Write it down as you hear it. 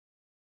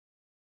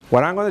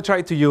What I'm going to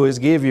try to do is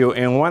give you,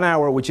 in 1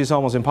 hour, which is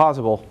almost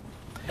impossible,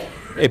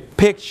 a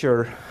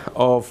picture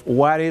of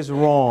what is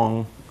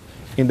wrong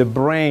in the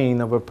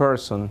brain of a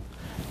person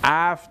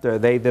after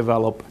they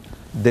develop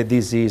the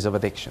disease of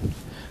addiction.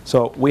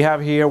 So we have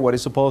here what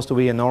is supposed to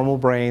be a normal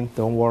brain.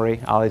 Don't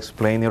worry, I'll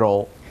explain it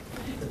all.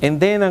 And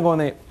then I'm going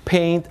to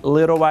paint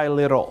little by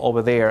little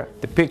over there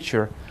the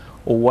picture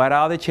of what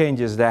are the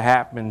changes that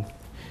happen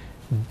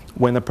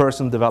when a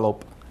person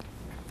develops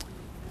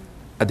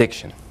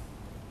addiction.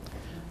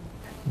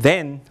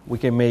 Then we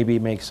can maybe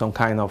make some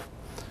kind of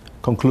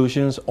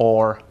conclusions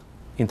or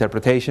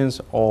interpretations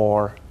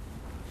or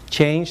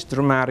change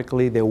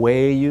dramatically the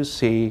way you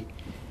see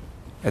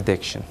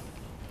addiction.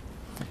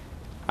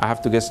 I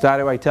have to get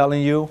started by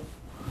telling you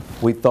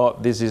we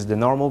thought this is the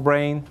normal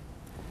brain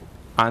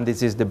and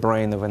this is the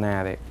brain of an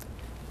addict.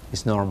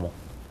 It's normal.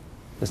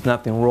 There's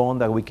nothing wrong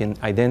that we can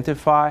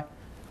identify,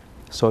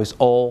 so it's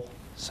all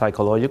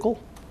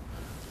psychological,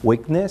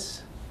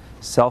 weakness,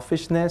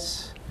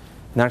 selfishness,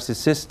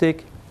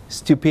 narcissistic,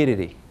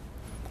 stupidity.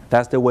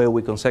 That's the way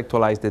we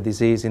conceptualize the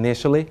disease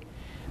initially,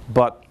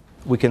 but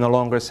we can no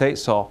longer say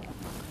so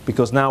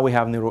because now we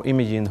have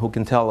neuroimaging who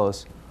can tell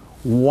us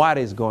what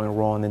is going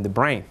wrong in the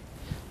brain.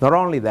 Not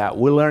only that,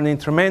 we're learning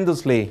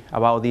tremendously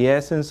about the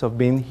essence of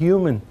being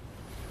human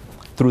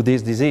through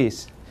this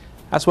disease,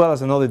 as well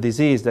as another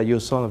disease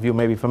that some of you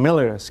may be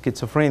familiar,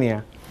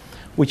 schizophrenia,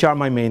 which are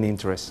my main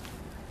interests.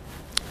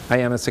 I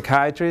am a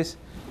psychiatrist,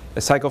 a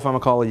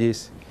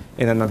psychopharmacologist,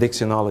 and an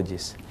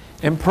addictionologist.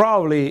 And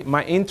probably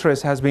my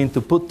interest has been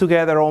to put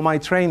together all my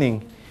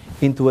training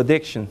into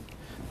addiction,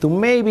 to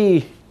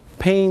maybe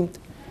paint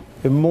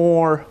a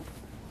more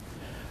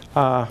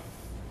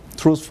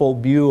truthful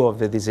view of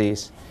the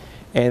disease.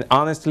 And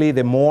honestly,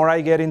 the more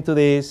I get into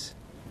this,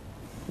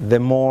 the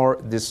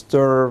more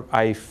disturbed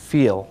I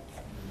feel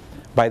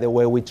by the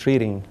way we're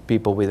treating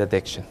people with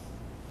addiction.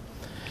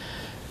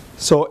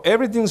 So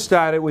everything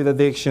started with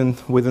addiction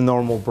with the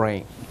normal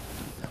brain.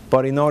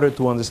 But in order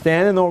to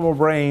understand the normal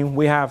brain,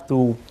 we have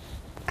to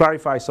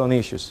clarify some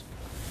issues.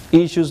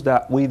 Issues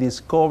that we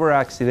discover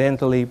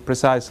accidentally,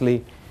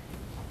 precisely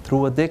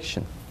through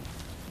addiction.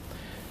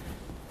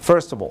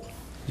 First of all,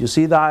 you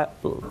see that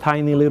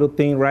tiny little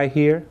thing right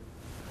here?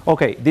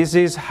 Okay, this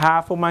is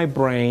half of my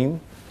brain.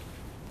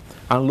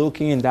 I'm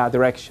looking in that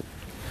direction.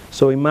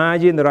 So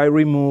imagine that I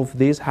remove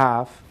this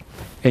half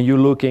and you're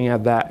looking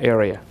at that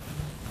area.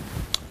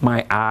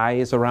 My eye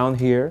is around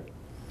here.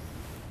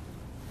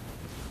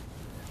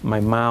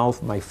 My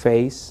mouth, my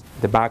face,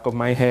 the back of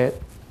my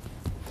head.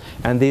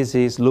 And this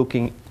is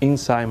looking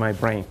inside my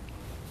brain.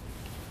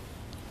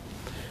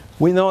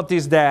 We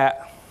noticed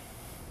that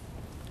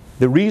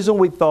the reason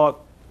we thought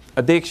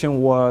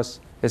addiction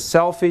was a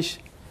selfish,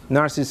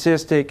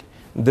 narcissistic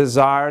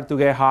desire to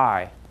get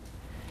high,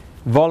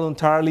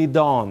 voluntarily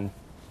done,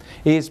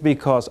 is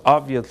because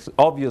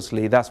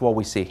obviously that's what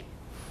we see.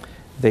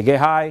 They get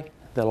high,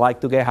 they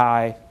like to get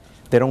high,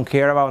 they don't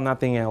care about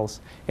nothing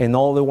else, and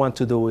all they want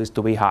to do is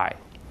to be high.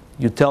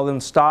 You tell them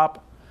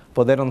stop,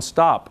 but they don't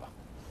stop.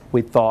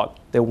 We thought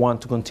they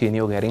want to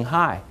continue getting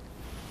high.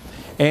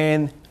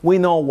 And we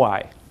know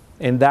why,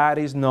 and that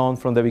is known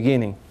from the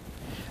beginning.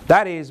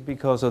 That is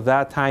because of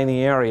that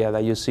tiny area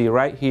that you see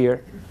right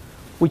here,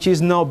 which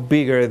is no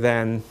bigger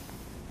than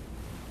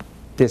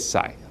this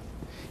side.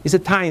 It's a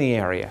tiny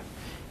area.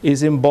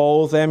 It's in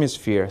both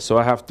hemispheres, so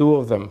I have two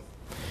of them.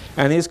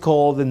 And it's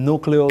called the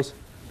nucleus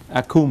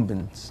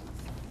accumbens.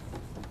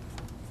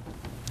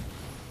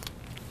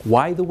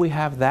 Why do we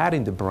have that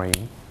in the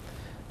brain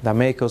that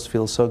makes us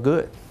feel so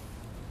good?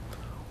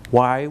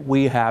 Why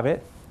we have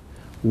it?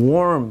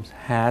 Worms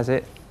has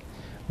it.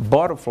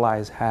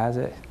 Butterflies has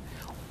it.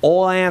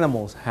 All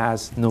animals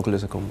has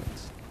nucleus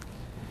accumbens.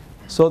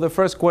 So the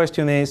first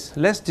question is,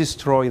 let's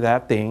destroy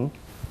that thing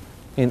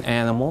in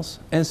animals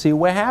and see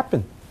what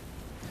happens.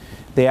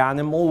 The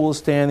animal will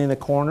stand in a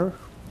corner.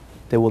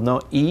 They will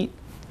not eat,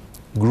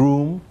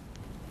 groom,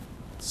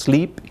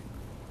 sleep,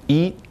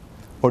 eat,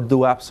 or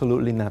do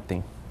absolutely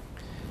nothing.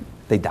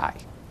 They die.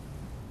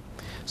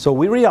 So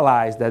we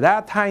realize that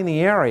that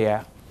tiny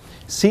area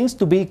seems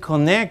to be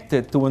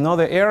connected to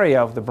another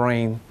area of the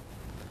brain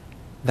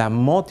that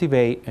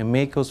motivate and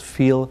make us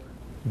feel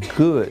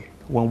good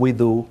when we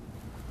do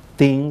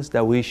things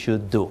that we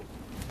should do.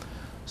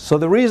 So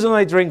the reason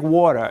I drink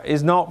water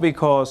is not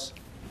because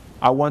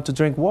I want to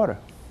drink water.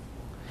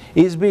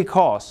 It's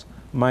because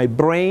my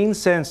brain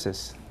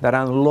senses that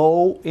I'm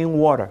low in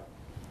water,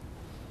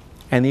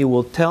 and it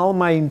will tell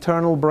my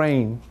internal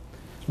brain,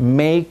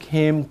 make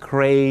him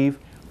crave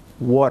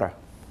water.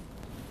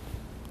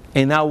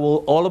 And I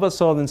will all of a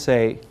sudden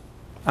say,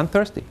 I'm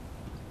thirsty.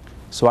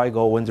 So I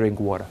go and drink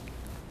water.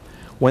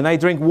 When I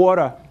drink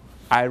water,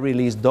 I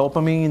release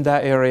dopamine in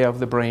that area of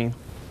the brain,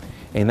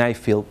 and I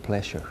feel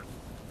pleasure.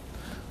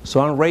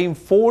 So I'm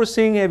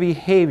reinforcing a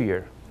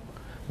behavior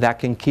that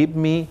can keep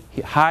me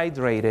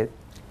hydrated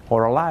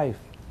or alive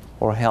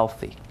or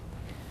healthy.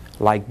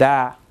 Like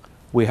that,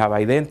 we have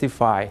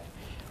identified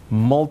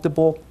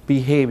multiple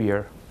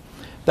behavior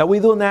that we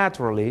do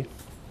naturally.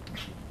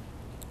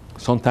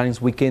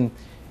 Sometimes we can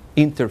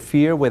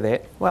interfere with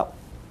it, well,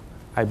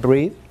 I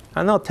breathe.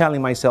 I'm not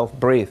telling myself,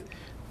 breathe,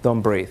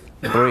 don't breathe,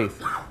 breathe,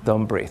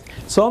 don't breathe.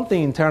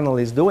 Something internal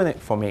is doing it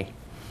for me.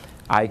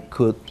 I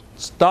could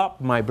stop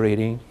my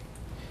breathing,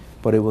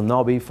 but it will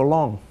not be for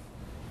long.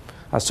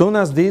 As soon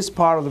as this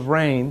part of the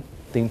brain,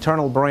 the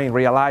internal brain,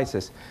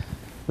 realizes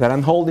that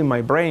I'm holding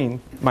my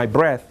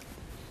breath,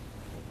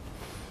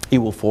 it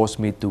will force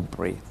me to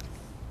breathe.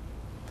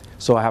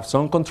 So I have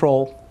some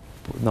control,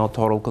 but not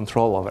total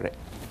control over it.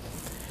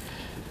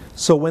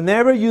 So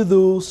whenever you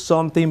do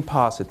something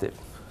positive,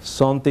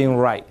 something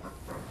right,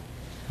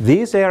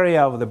 this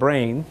area of the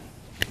brain,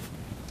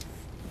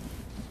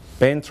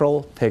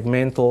 ventral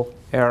tegmental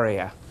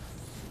area,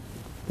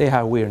 they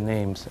have weird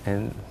names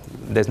and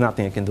there's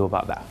nothing I can do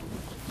about that.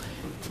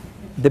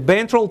 The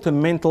ventral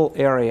tegmental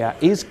area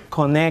is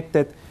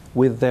connected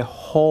with the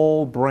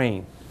whole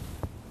brain.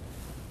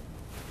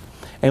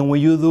 And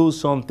when you do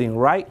something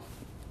right,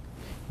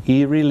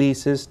 it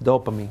releases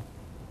dopamine,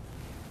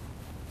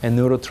 a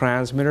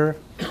neurotransmitter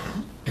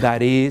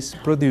that is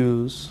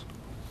produced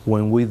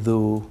when we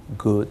do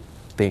good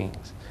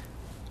things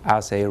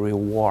as a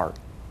reward.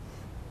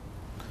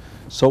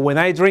 So when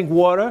I drink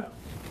water,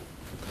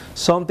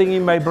 something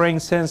in my brain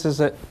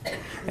senses it,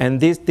 and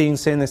this thing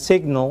sends a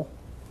signal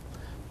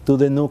to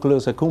the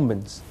nucleus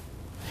accumbens.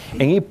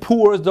 And it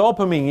pours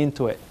dopamine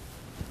into it.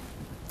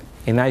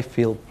 And I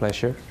feel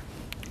pleasure,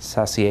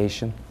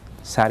 satiation,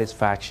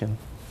 satisfaction.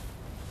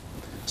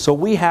 So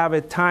we have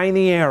a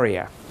tiny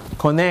area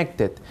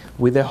connected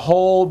with the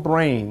whole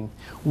brain,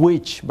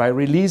 which by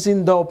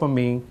releasing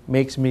dopamine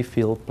makes me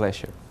feel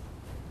pleasure.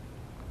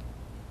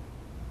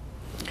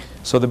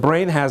 So the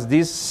brain has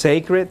this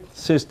sacred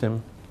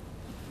system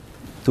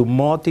to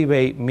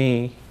motivate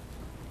me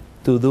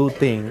to do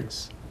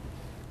things,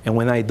 and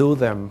when I do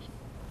them,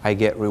 I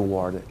get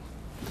rewarded.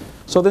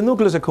 So the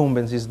nucleus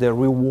accumbens is the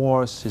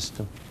reward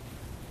system.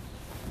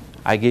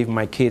 I give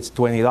my kids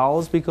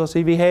 $20 because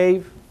he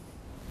behaved.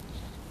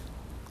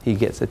 He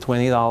gets the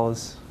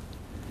 $20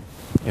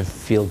 and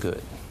feel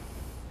good.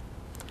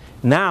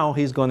 Now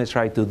he's going to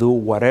try to do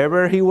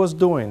whatever he was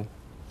doing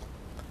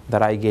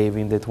that I gave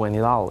him the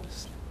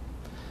 $20.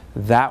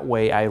 That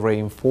way I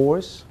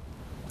reinforce,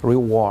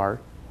 reward,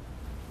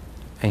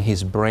 and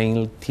his brain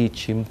will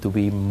teach him to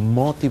be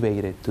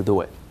motivated to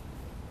do it.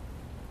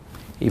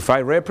 If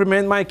I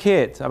reprimand my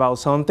kid about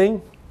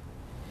something,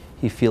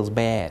 he feels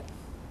bad.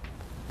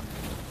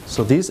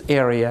 So this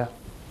area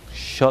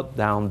shut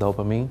down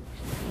dopamine,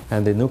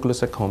 and the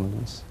nucleus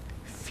accumbens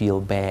feel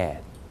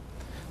bad.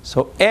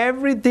 So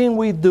everything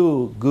we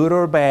do, good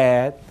or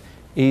bad,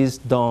 is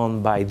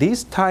done by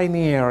this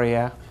tiny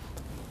area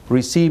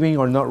receiving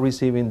or not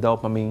receiving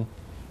dopamine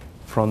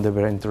from the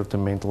ventral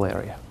tegmental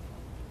area.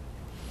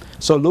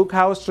 So look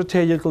how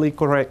strategically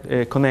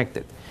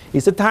connected.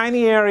 It's a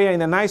tiny area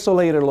in an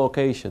isolated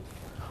location,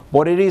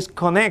 but it is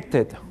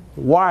connected,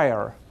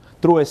 wired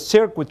through a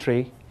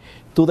circuitry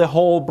to the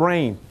whole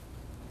brain.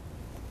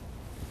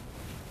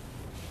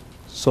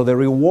 So the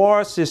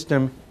reward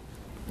system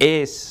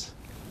is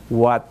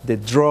what the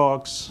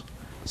drugs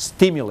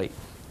stimulate.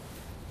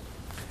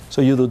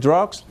 So you do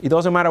drugs, it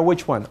doesn't matter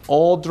which one.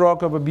 All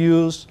drug of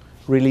abuse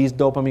release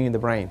dopamine in the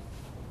brain.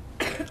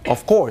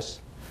 Of course,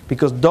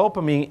 because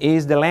dopamine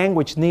is the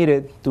language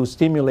needed to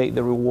stimulate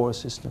the reward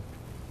system.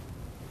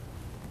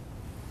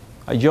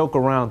 I joke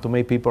around to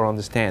make people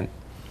understand.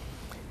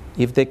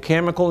 If the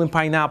chemical in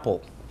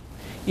pineapple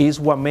is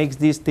what makes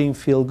this thing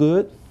feel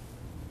good,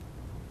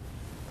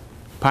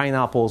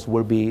 pineapples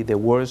will be the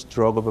worst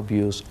drug of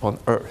abuse on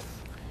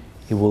earth.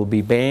 It will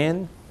be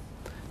banned,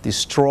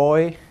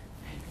 destroyed,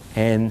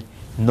 and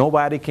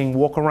nobody can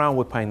walk around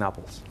with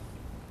pineapples.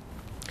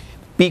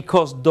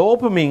 Because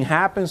dopamine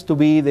happens to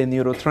be the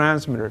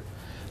neurotransmitter,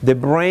 the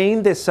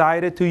brain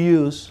decided to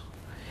use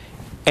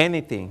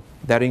anything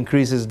that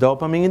increases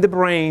dopamine in the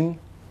brain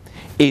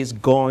is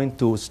going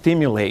to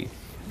stimulate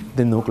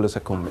the nucleus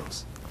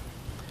accumbens.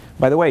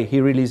 By the way,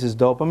 he releases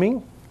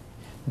dopamine,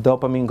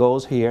 dopamine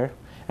goes here,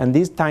 and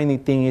this tiny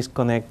thing is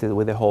connected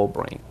with the whole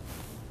brain.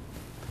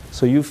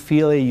 So you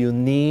feel a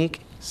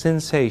unique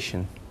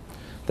sensation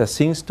that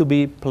seems to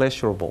be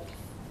pleasurable,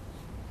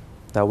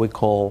 that we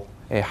call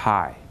a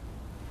high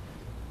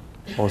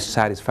or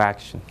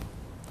satisfaction.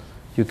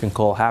 You can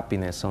call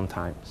happiness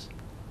sometimes.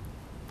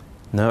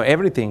 Now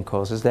everything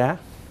causes that.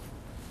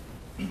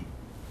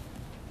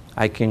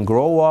 I can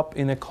grow up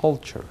in a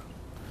culture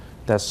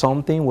that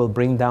something will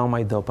bring down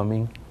my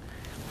dopamine,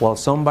 while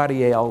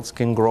somebody else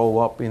can grow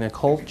up in a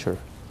culture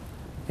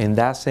and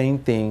that same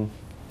thing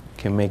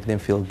can make them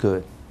feel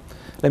good.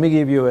 Let me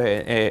give you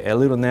a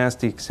little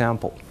nasty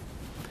example.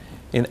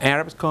 In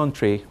Arab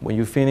country, when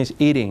you finish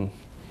eating,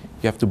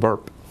 you have to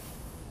burp.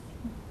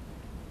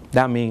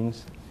 That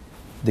means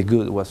the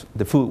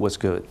food was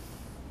good.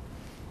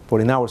 But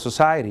in our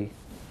society,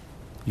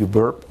 you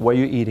burp while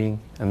you're eating,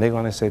 and they're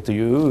going to say to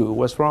you, "Ooh,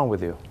 what's wrong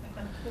with you?"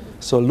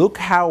 So look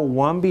how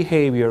one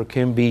behavior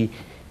can be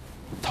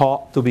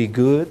taught to be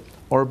good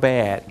or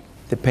bad,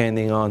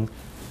 depending on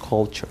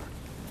culture.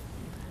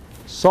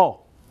 So,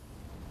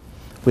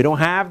 we don't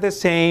have the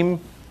same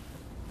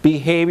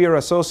behavior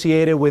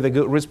associated with a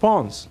good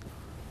response.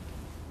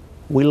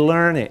 We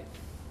learn it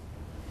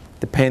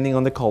depending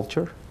on the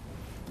culture,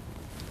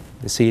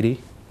 the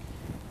city,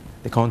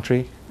 the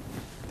country,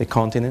 the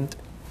continent,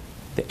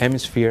 the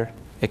hemisphere,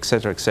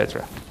 etc.,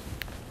 etc.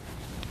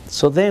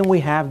 So then we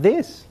have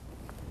this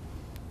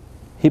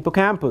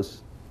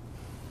hippocampus.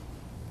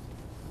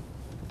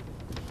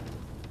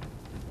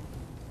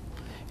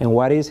 And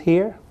what is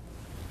here?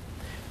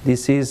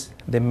 This is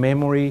the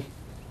memory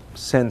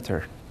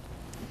center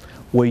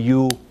where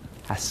you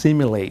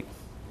assimilate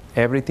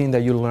everything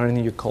that you learn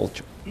in your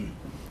culture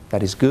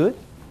that is good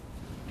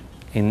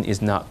and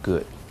is not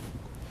good.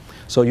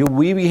 So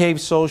we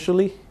behave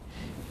socially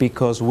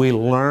because we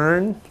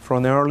learn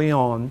from early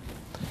on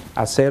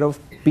a set of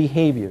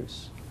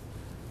behaviors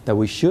that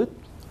we should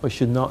or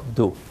should not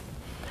do.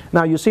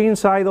 Now you see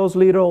inside those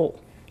little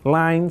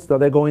lines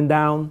that are going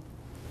down,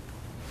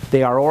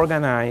 they are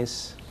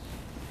organized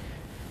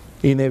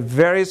in a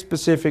very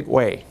specific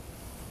way.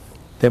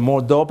 The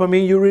more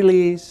dopamine you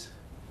release,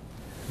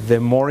 the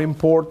more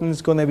important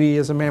it's going to be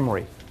as a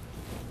memory.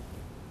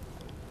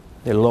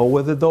 The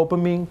lower the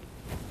dopamine,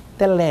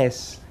 the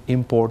less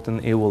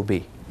important it will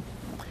be.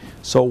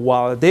 So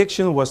while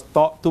addiction was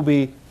thought to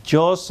be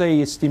just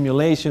a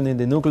stimulation in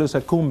the nucleus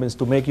accumbens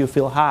to make you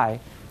feel high,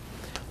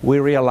 we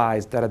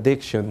realized that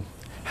addiction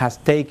has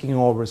taken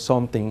over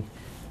something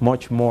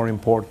much more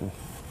important.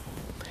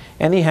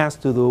 And it has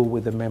to do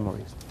with the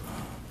memories.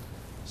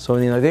 So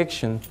in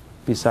addiction,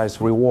 besides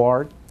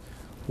reward,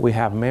 we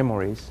have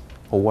memories,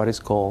 or what is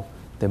called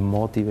the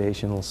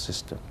motivational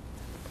system.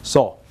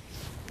 So,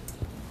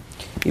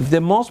 if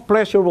the most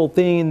pleasurable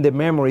thing in the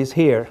memory is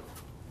here,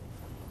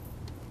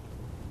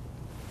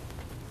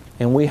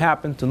 and we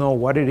happen to know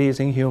what it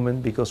is in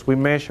human because we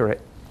measure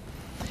it,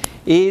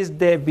 is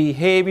the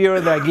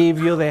behavior that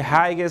gives you the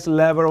highest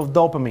level of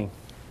dopamine.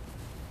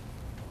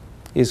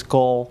 It's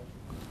called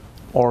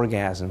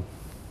orgasm.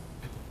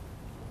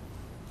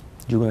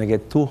 You're going to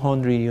get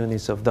 200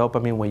 units of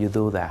dopamine when you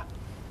do that.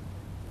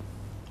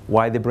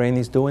 Why the brain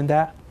is doing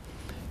that?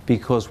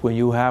 Because when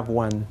you have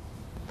one,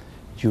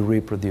 you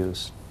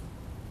reproduce.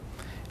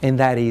 And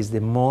that is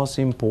the most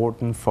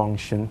important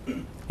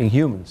function in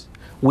humans.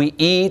 We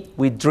eat,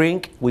 we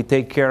drink, we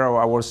take care of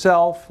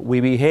ourselves,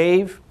 we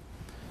behave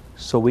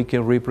so we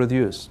can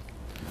reproduce.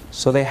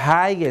 So the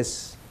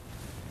highest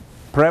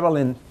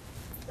prevalent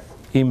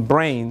in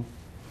brain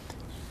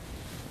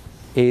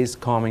is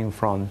coming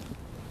from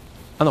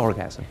an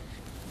orgasm.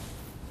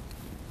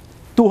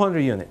 200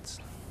 units.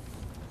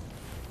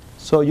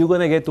 So you're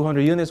going to get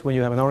 200 units when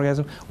you have an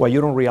orgasm. What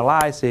you don't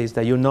realize is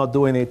that you're not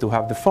doing it to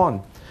have the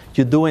fun.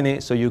 You're doing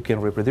it so you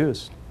can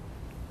reproduce.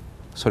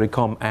 So they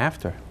come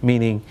after,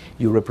 meaning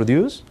you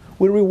reproduce,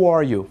 we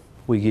reward you,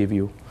 we give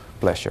you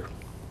pleasure.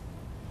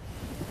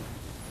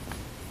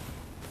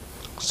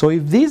 So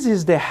if this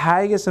is the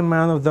highest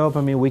amount of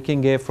dopamine we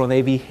can get from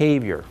a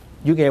behavior,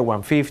 you get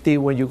 150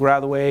 when you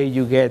graduate,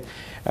 you get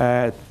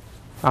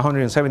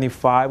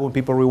 175 when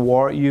people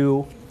reward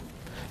you,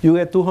 you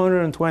get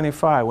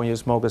 225 when you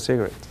smoke a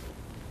cigarette.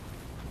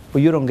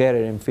 But you don't get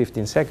it in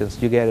 15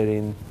 seconds, you get it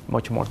in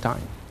much more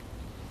time.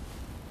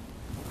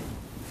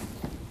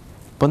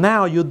 But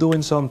now you're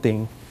doing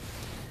something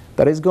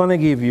that is going to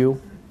give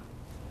you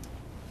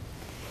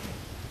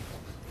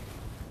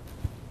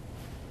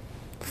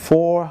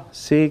 4,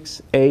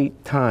 6,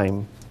 8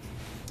 times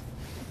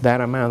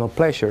that amount of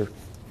pleasure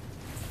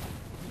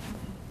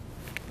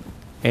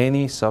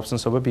any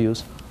substance of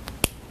abuse.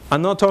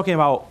 I'm not talking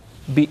about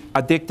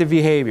addictive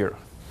behavior,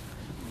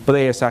 but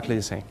they're exactly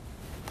the same.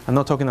 I'm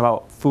not talking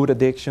about food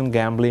addiction,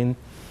 gambling,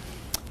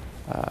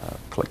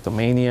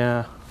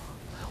 kleptomania,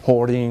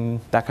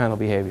 hoarding, that kind of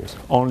behaviors.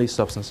 Only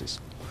substances,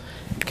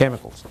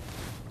 chemicals.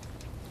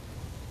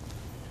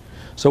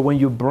 So when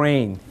your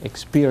brain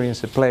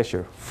experiences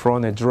pleasure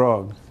from a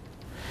drug,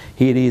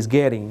 it is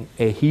getting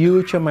a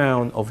huge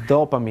amount of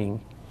dopamine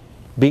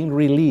being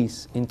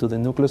released into the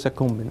nucleus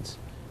accumbens.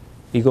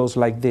 It goes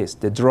like this.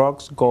 The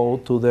drugs go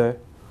to the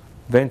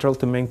ventral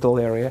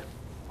tegmental area.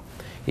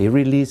 It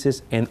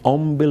releases an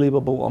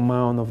unbelievable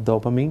amount of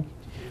dopamine,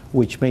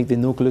 which makes the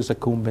nucleus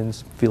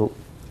accumbens feel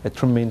a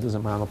tremendous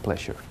amount of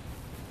pleasure.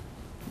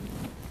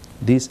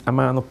 This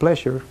amount of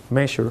pleasure,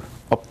 measure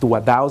up to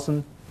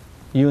 1,000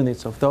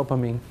 units of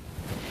dopamine,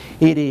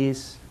 it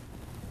is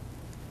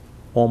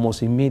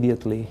almost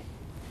immediately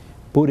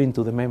put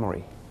into the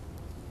memory.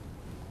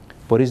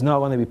 But it's not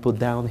going to be put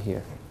down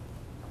here.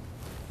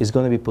 It's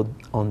going to be put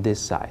on this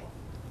side.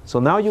 So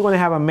now you're going to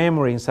have a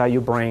memory inside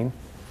your brain,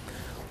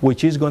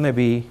 which is going to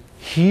be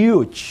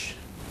huge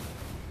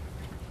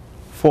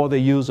for the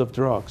use of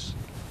drugs.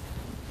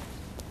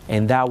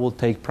 And that will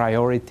take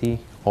priority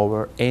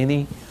over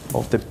any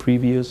of the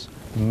previous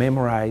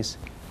memorized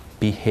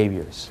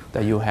behaviors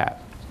that you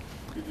have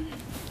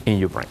in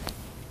your brain.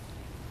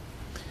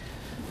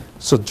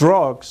 So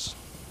drugs,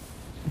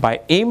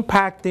 by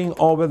impacting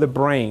over the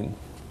brain,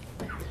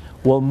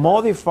 will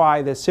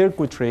modify the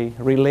circuitry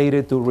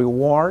related to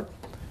reward,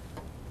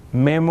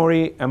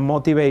 memory, and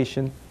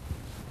motivation,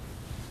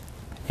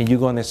 and you're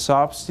going to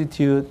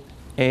substitute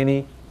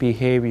any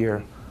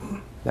behavior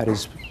that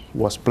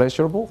was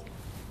pleasurable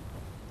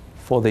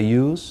for the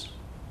use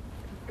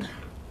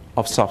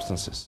of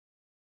substances.